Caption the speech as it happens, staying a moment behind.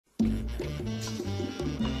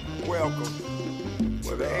Welcome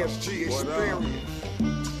to the SG experience.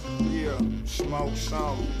 Yeah, smoke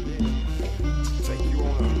some. Take you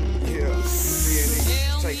on a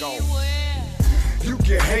B.N.E. Take off. You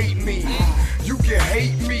can hate me, you can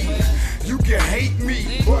hate me, you can hate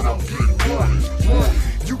me, but I'm getting money.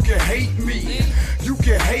 You can hate me, you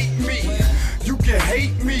can hate me, you can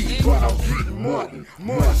hate me, but I'm getting money.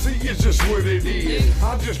 See, it's just what it is.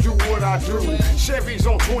 I just do what I do. Chevy's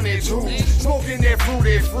on 22, smoking that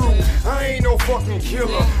fruit. I ain't no fucking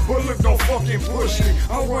killer, but look, don't fucking push me.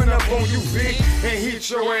 I'll run up on you, Vic, and hit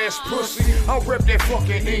your ass pussy. I'll rep that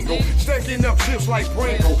fucking Ingle, stacking up chips like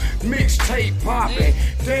Pringle. Mixtape popping,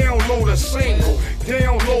 download a single,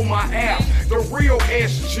 download my app, the real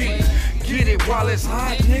SG. Get it while it's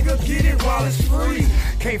hot, nigga, get it while it's free.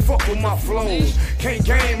 Can't fuck with my flows, can't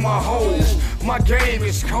game my hoes. My game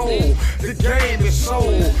is cold, the game is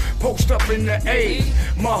sold. Post up in the A,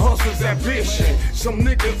 my hustle's ambition. Some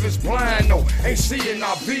niggas is blind, no, ain't seeing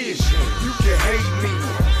our vision. You can hate me,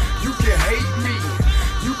 you can hate me,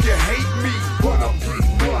 you can hate me, but I'm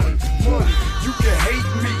getting money. You can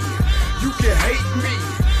hate me, you can hate me,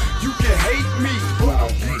 you can hate me, but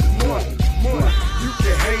I'm getting money. You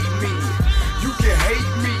can hate me, you can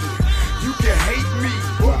hate me, you can hate me,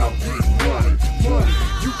 but I'm getting money.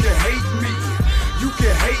 You can hate me, you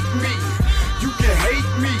can hate me, you can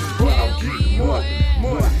hate me, but I'm getting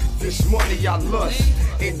money. This money I lust,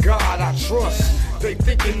 in God I trust. They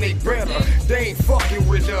thinking they better, they ain't fucking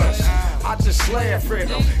with us. I just laugh at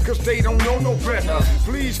them, cause they don't know no better.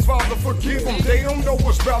 Please, Father, forgive them, they don't know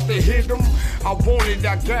what's about to hit them. I want it,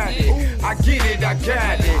 I got it, I get it, I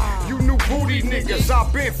got it. You new booty niggas,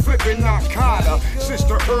 I've been flipping narcotica since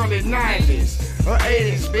the early 90s.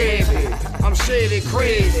 80s, baby, I'm shady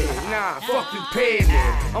crazy. Nah, fuck you petty,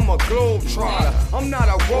 I'm a globetrotter, I'm not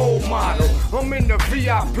a role model. I'm in the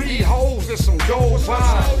VIP holes and some gold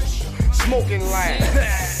bottles. Smoking loud,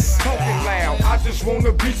 talking loud. I just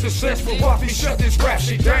wanna be successful. Watch me shut this rap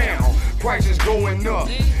shit down. Prices going up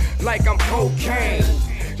like I'm cocaine.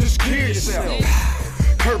 Just kill yourself.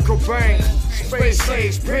 Kurt Cobain, Space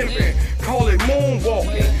Age pimpin', call it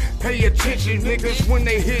moonwalking. Pay attention, niggas, when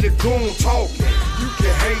they hear the goon talking. You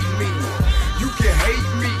can hate me, you can hate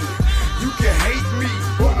me, you can hate me,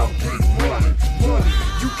 but I'm getting money.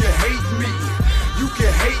 You can hate me,